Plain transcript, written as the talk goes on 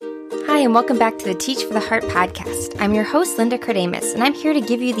Hi, and welcome back to the Teach for the Heart podcast. I'm your host, Linda Cardamus, and I'm here to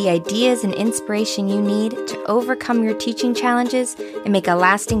give you the ideas and inspiration you need to overcome your teaching challenges and make a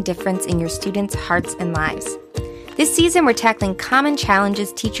lasting difference in your students' hearts and lives. This season, we're tackling common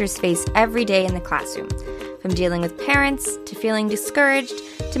challenges teachers face every day in the classroom, from dealing with parents, to feeling discouraged,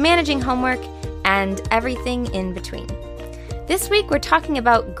 to managing homework, and everything in between. This week, we're talking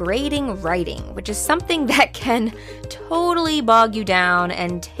about grading writing, which is something that can totally bog you down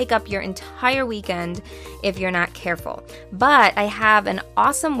and take up your entire weekend if you're not careful. But I have an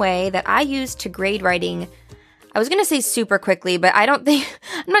awesome way that I use to grade writing. I was going to say super quickly, but I'm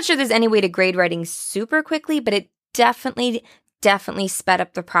not sure there's any way to grade writing super quickly, but it definitely sped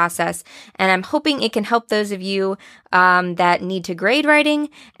up the process. And I'm hoping it can help those of you that need to grade writing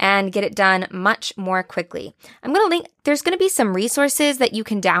and get it done much more quickly. I'm going to link, there's going to be some resources that you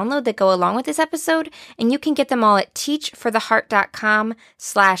can download that go along with this episode, and you can get them all at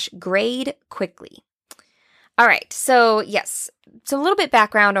teachfortheheart.com/grade quickly. All right, so yes, so a little bit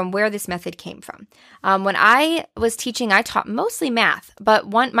background on where this method came from. When I was teaching, I taught mostly math, but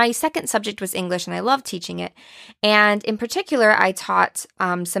my second subject was English, and I loved teaching it. And in particular, I taught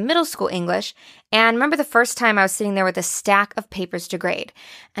some middle school English. And remember the first time I was sitting there with a stack of papers to grade,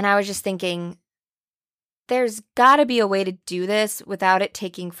 and I was just thinking, there's got to be a way to do this without it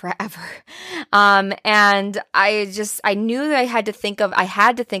taking forever. And I knew that I had to think of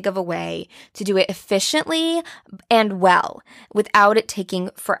a way to do it efficiently and well without it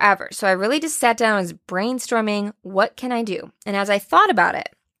taking forever. So I really just sat down and was brainstorming, what can I do? And as I thought about it,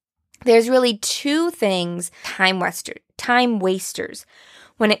 there's really two things, time wasters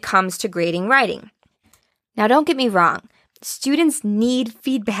when it comes to grading writing. Now, don't get me wrong. Students need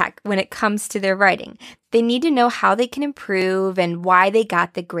feedback when it comes to their writing. They need to know how they can improve and why they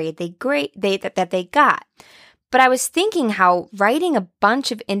got the grade that they got. But I was thinking how writing a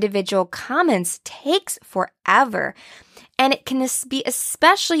bunch of individual comments takes forever. And it can be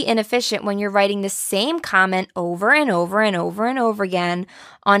especially inefficient when you're writing the same comment over and over and over and over again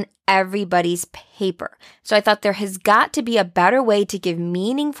on everybody's paper. So I thought there has got to be a better way to give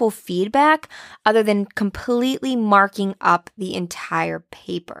meaningful feedback other than completely marking up the entire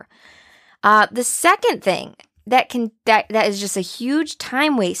paper. The second thing that is just a huge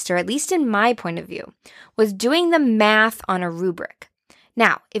time waster, at least in my point of view, was doing the math on a rubric.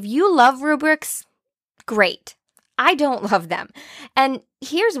 Now, if you love rubrics, great. I don't love them. And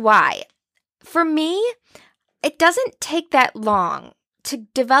here's why. For me, it doesn't take that long to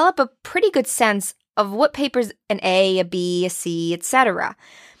develop a pretty good sense of what paper's an A, a B, a C, etc.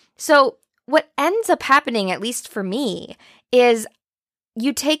 So what ends up happening, at least for me, is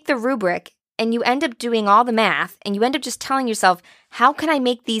you take the rubric and you end up doing all the math and you end up just telling yourself, how can I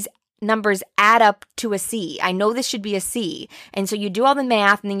make these numbers add up to a C? I know this should be a C. And so you do all the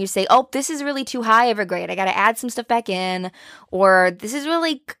math and then you say, oh, this is really too high of a grade. I got to add some stuff back in. Or this is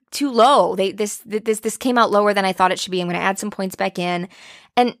really too low. This came out lower than I thought it should be. I'm going to add some points back in.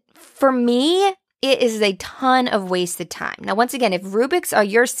 And for me, it is a ton of wasted time. Now, once again, if rubrics are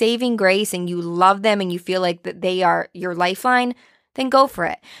your saving grace and you love them and you feel like that they are your lifeline, then go for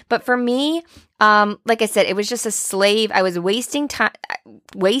it. But for me, like I said, it was just a slave. I was wasting time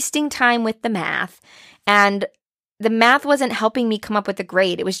with the math, and the math wasn't helping me come up with a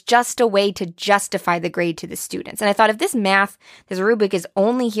grade. It was just a way to justify the grade to the students. And I thought, if this rubric is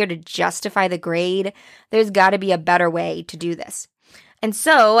only here to justify the grade, there's got to be a better way to do this. And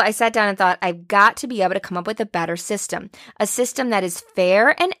so I sat down and thought, I've got to be able to come up with a better system, a system that is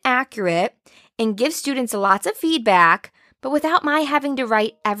fair and accurate and gives students lots of feedback, but without my having to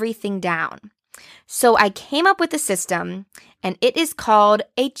write everything down. So I came up with a system, and it is called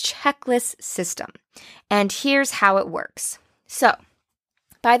a checklist system. And here's how it works. So,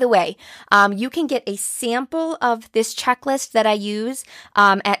 by the way, you can get a sample of this checklist that I use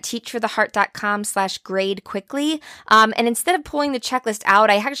at teachfortheheart.com/grade quickly. And instead of pulling the checklist out,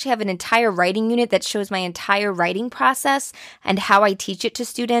 I actually have an entire writing unit that shows my entire writing process and how I teach it to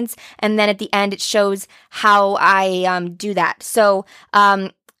students. And then at the end, it shows how I do that. So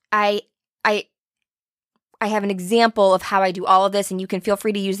I have an example of how I do all of this, and you can feel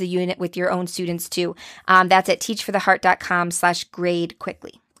free to use the unit with your own students too. That's at teachfortheheart.com/grade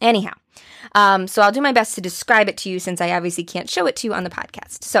quickly. Anyhow, so I'll do my best to describe it to you since I obviously can't show it to you on the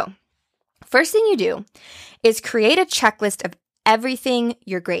podcast. So first thing you do is create a checklist of everything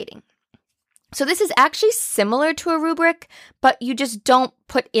you're grading. So this is actually similar to a rubric, but you just don't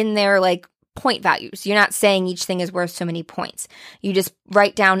put in there like point values. You're not saying each thing is worth so many points. You just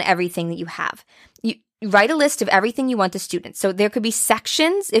write down everything that you have. Write a list of everything you want the students. So there could be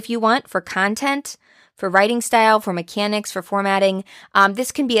sections if you want for content, for writing style, for mechanics, for formatting.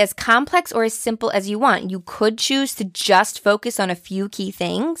 This can be as complex or as simple as you want. You could choose to just focus on a few key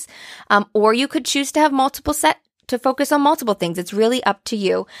things, or you could choose to have to focus on multiple things. It's really up to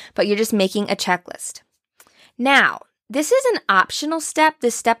you, but you're just making a checklist. Now, this is an optional step,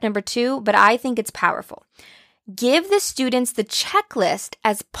 this step number 2, but I think it's powerful. Give the students the checklist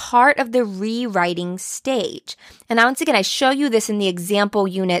as part of the rewriting stage. And once again, I show you this in the example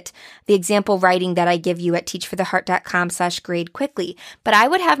unit, the example writing that I give you at teachfortheheart.com/grade quickly. But I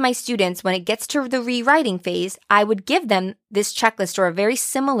would have my students, when it gets to the rewriting phase, I would give them this checklist or a very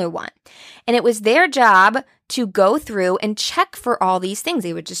similar one. And it was their job to go through and check for all these things.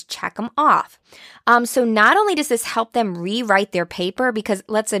 They would just check them off. So not only does this help them rewrite their paper, because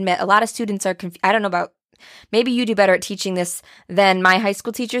let's admit, a lot of students are I don't know about, maybe you do better at teaching this than my high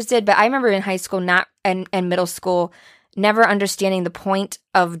school teachers did, but I remember in high school and middle school never understanding the point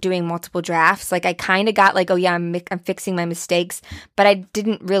of doing multiple drafts. Like I kind of got like, oh yeah, I'm fixing my mistakes, but I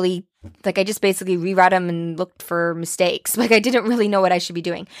didn't really, like I just basically rewrote them and looked for mistakes. Like I didn't really know what I should be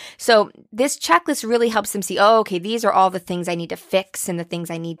doing. So this checklist really helps them see, oh, okay, these are all the things I need to fix and the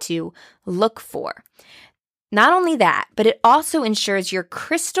things I need to look for. Not only that, but it also ensures you're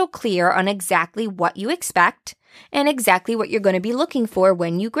crystal clear on exactly what you expect and exactly what you're going to be looking for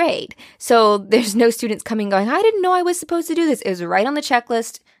when you grade. So there's no students coming going, I didn't know I was supposed to do this. It was right on the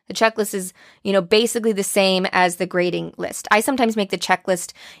checklist. The checklist is, basically the same as the grading list. I sometimes make the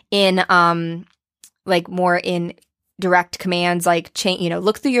checklist in, more in direct commands, like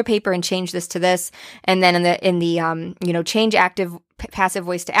look through your paper and change this to this, and then in the change passive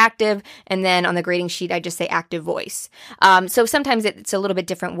voice to active, and then on the grading sheet I just say active voice. So sometimes it's a little bit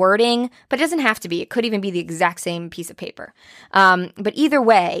different wording, but it doesn't have to be. It could even be the exact same piece of paper. But either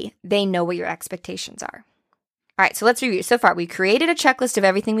way, they know what your expectations are. All right, so let's review. So far, we created a checklist of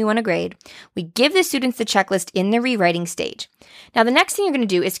everything we want to grade. We give the students the checklist in the rewriting stage. Now, the next thing you're going to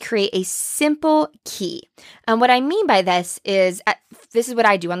do is create a simple key. And what I mean by this is, this is what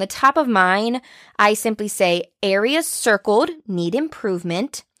I do. On the top of mine, I simply say areas circled need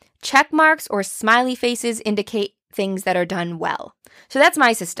improvement. Check marks or smiley faces indicate things that are done well. So that's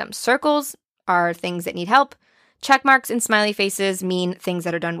my system. Circles are things that need help. Check marks and smiley faces mean things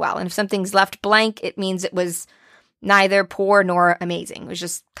that are done well. And if something's left blank, it means it was neither poor nor amazing. It was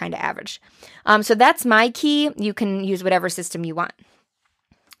just kind of average. So that's my key. You can use whatever system you want.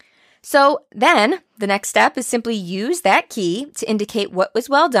 So then the next step is simply use that key to indicate what was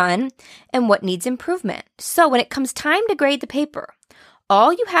well done and what needs improvement. So when it comes time to grade the paper,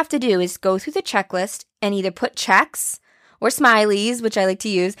 all you have to do is go through the checklist and either put checks or smileys, which I like to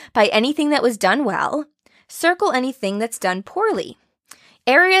use, by anything that was done well, circle anything that's done poorly.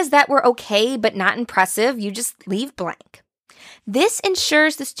 Areas that were okay but not impressive, you just leave blank. This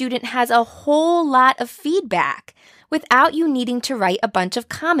ensures the student has a whole lot of feedback without you needing to write a bunch of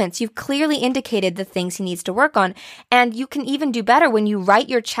comments. You've clearly indicated the things he needs to work on, and you can even do better when you write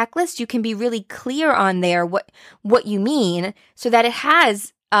your checklist. You can be really clear on there what you mean, so that it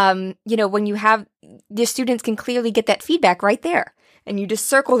has, when you have your students can clearly get that feedback right there, and you just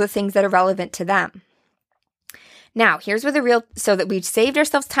circle the things that are relevant to them. Now, here's where so that we've saved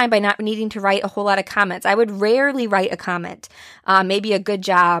ourselves time by not needing to write a whole lot of comments. I would rarely write a comment, maybe a good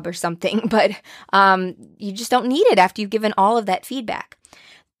job or something, but you just don't need it after you've given all of that feedback.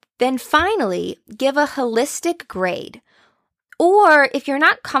 Then finally, give a holistic grade. Or if you're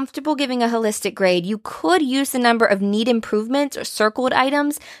not comfortable giving a holistic grade, you could use the number of need improvements or circled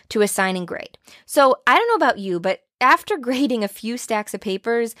items to assign and grade. So I don't know about you, but after grading a few stacks of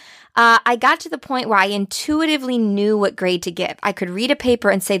papers, I got to the point where I intuitively knew what grade to give. I could read a paper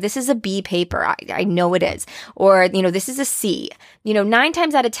and say, this is a B paper. I know it is. Or, this is a C. 9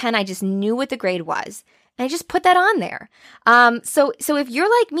 times out of 10, I just knew what the grade was. And I just put that on there. So if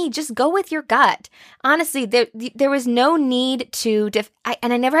you're like me, just go with your gut. Honestly, there was no need to,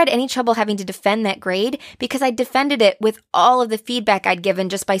 and I never had any trouble having to defend that grade because I defended it with all of the feedback I'd given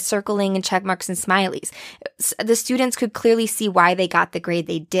just by circling and check marks and smileys. The students could clearly see why they got the grade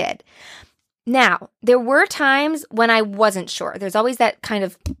they did. Now, there were times when I wasn't sure. There's always that kind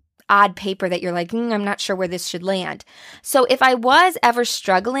of odd paper that you're like, I'm not sure where this should land. So if I was ever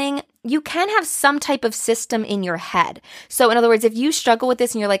struggling, you can have some type of system in your head. So in other words, if you struggle with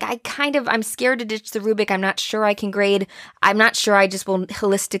this and you're like, I'm scared to ditch the rubric. I'm not sure I can grade. I'm not sure I just will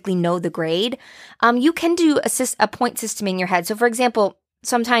holistically know the grade. You can do a point system in your head. So for example,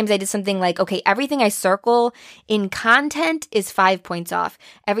 sometimes I did something like, okay, everything I circle in content is 5 points off.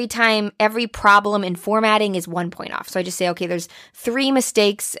 Every problem in formatting is 1 point off. So I just say, okay, there's 3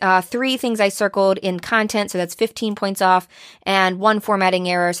 mistakes, 3 things I circled in content, so that's 15 points off, and 1 formatting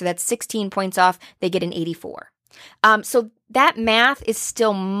error, so that's 16 points off. They get an 84. So that math is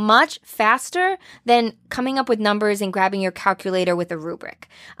still much faster than coming up with numbers and grabbing your calculator with a rubric.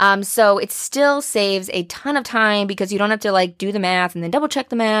 So it still saves a ton of time because you don't have to like do the math and then double check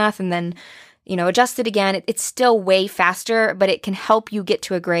the math and then, adjust it again. It's still way faster, but it can help you get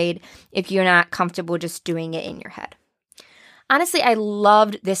to a grade if you're not comfortable just doing it in your head. Honestly, I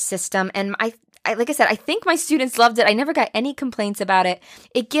loved this system, and like I said, I think my students loved it. I never got any complaints about it.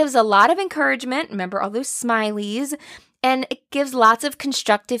 It gives a lot of encouragement. Remember all those smileys. And it gives lots of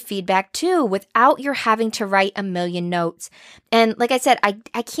constructive feedback too, without your having to write a million notes. And like I said,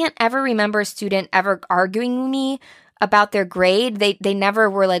 I can't ever remember a student ever arguing with me about their grade. They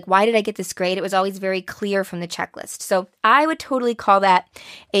never were like, why did I get this grade? It was always very clear from the checklist. So I would totally call that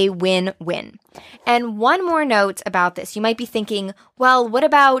a win-win. And one more note about this. You might be thinking, well,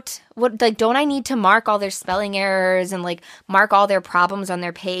 don't I need to mark all their spelling errors and like mark all their problems on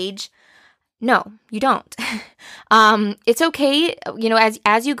their page? No, you don't. It's okay,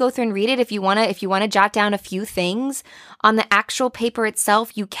 as you go through and read it, if you want to jot down a few things on the actual paper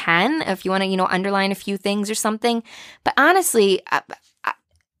itself, you can, if you want to, underline a few things or something. But honestly,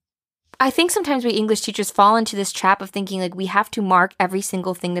 I think sometimes we English teachers fall into this trap of thinking like we have to mark every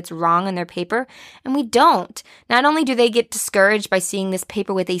single thing that's wrong on their paper, and we don't. Not only do they get discouraged by seeing this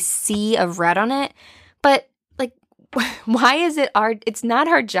paper with a sea of red on it, but like, why is it it's not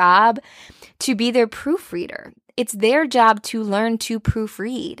our job to be their proofreader. It's their job to learn to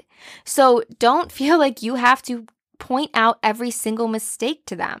proofread. So don't feel like you have to point out every single mistake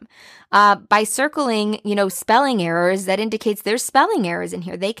to them. By circling, spelling errors, that indicates there's spelling errors in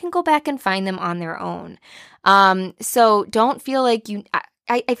here. They can go back and find them on their own. So don't feel like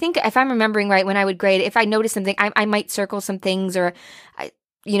I think if I'm remembering right, when I would grade, if I notice something, I might circle some things, or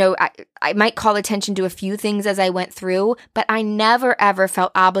I might call attention to a few things as I went through, but I never ever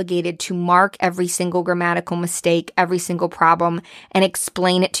felt obligated to mark every single grammatical mistake, every single problem, and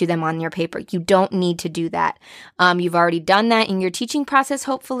explain it to them on your paper. You don't need to do that. You've already done that in your teaching process,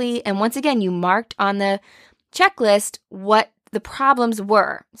 hopefully. And once again, you marked on the checklist what the problems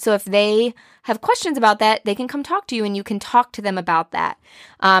were. So if they have questions about that, they can come talk to you and you can talk to them about that.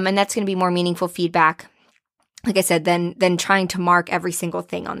 And that's going to be more meaningful feedback, like I said, than trying to mark every single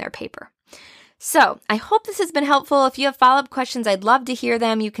thing on their paper. So I hope this has been helpful. If you have follow-up questions, I'd love to hear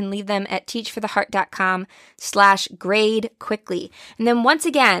them. You can leave them at teachfortheheart.com/grade quickly. And then once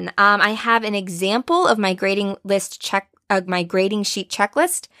again, I have an example of my grading sheet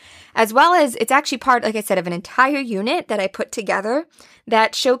checklist, as well as it's actually part, like I said, of an entire unit that I put together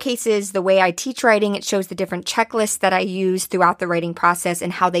that showcases the way I teach writing. It shows the different checklists that I use throughout the writing process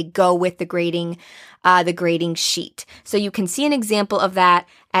and how they go with the grading sheet. So you can see an example of that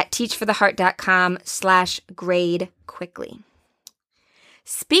at teachfortheheart.com/grade quickly.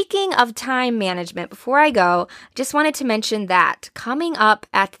 Speaking of time management, before I go, just wanted to mention that coming up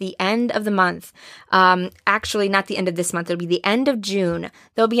at the end of the month, actually not the end of this month, it'll be the end of June,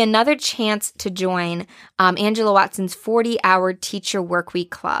 there'll be another chance to join Angela Watson's 40-hour teacher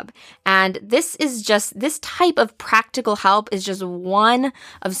workweek club. And this type of practical help is just one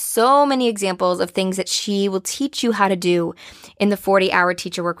of so many examples of things that she will teach you how to do in the 40-hour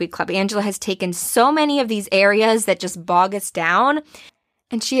teacher workweek club. Angela has taken so many of these areas that just bog us down,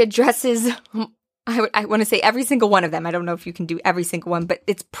 and she addresses, I want to say every single one of them. I don't know if you can do every single one, but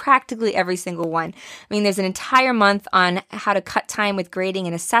it's practically every single one. I mean, there's an entire month on how to cut time with grading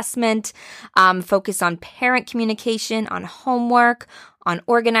and assessment, focus on parent communication, on homework, on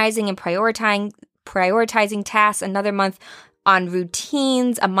organizing and prioritizing tasks, another month on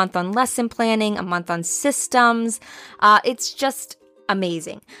routines, a month on lesson planning, a month on systems. It's just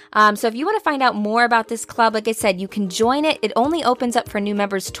amazing. So if you want to find out more about this club, like I said, you can join it. It only opens up for new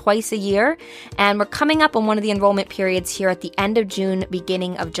members twice a year, and we're coming up on one of the enrollment periods here at the end of June,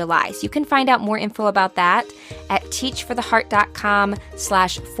 beginning of July. So you can find out more info about that at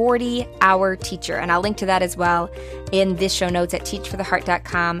teachfortheheart.com/40-hour teacher. And I'll link to that as well in this show notes at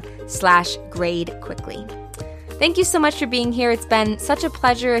teachfortheheart.com/grade quickly. Thank you so much for being here. It's been such a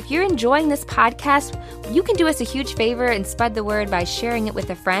pleasure. If you're enjoying this podcast, you can do us a huge favor and spread the word by sharing it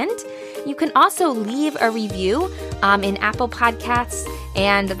with a friend. You can also leave a review in Apple Podcasts,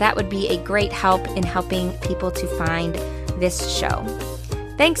 and that would be a great help in helping people to find this show.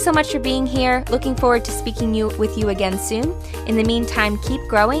 Thanks so much for being here. Looking forward to speaking with you again soon. In the meantime, keep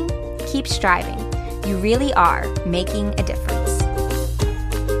growing, keep striving. You really are making a difference.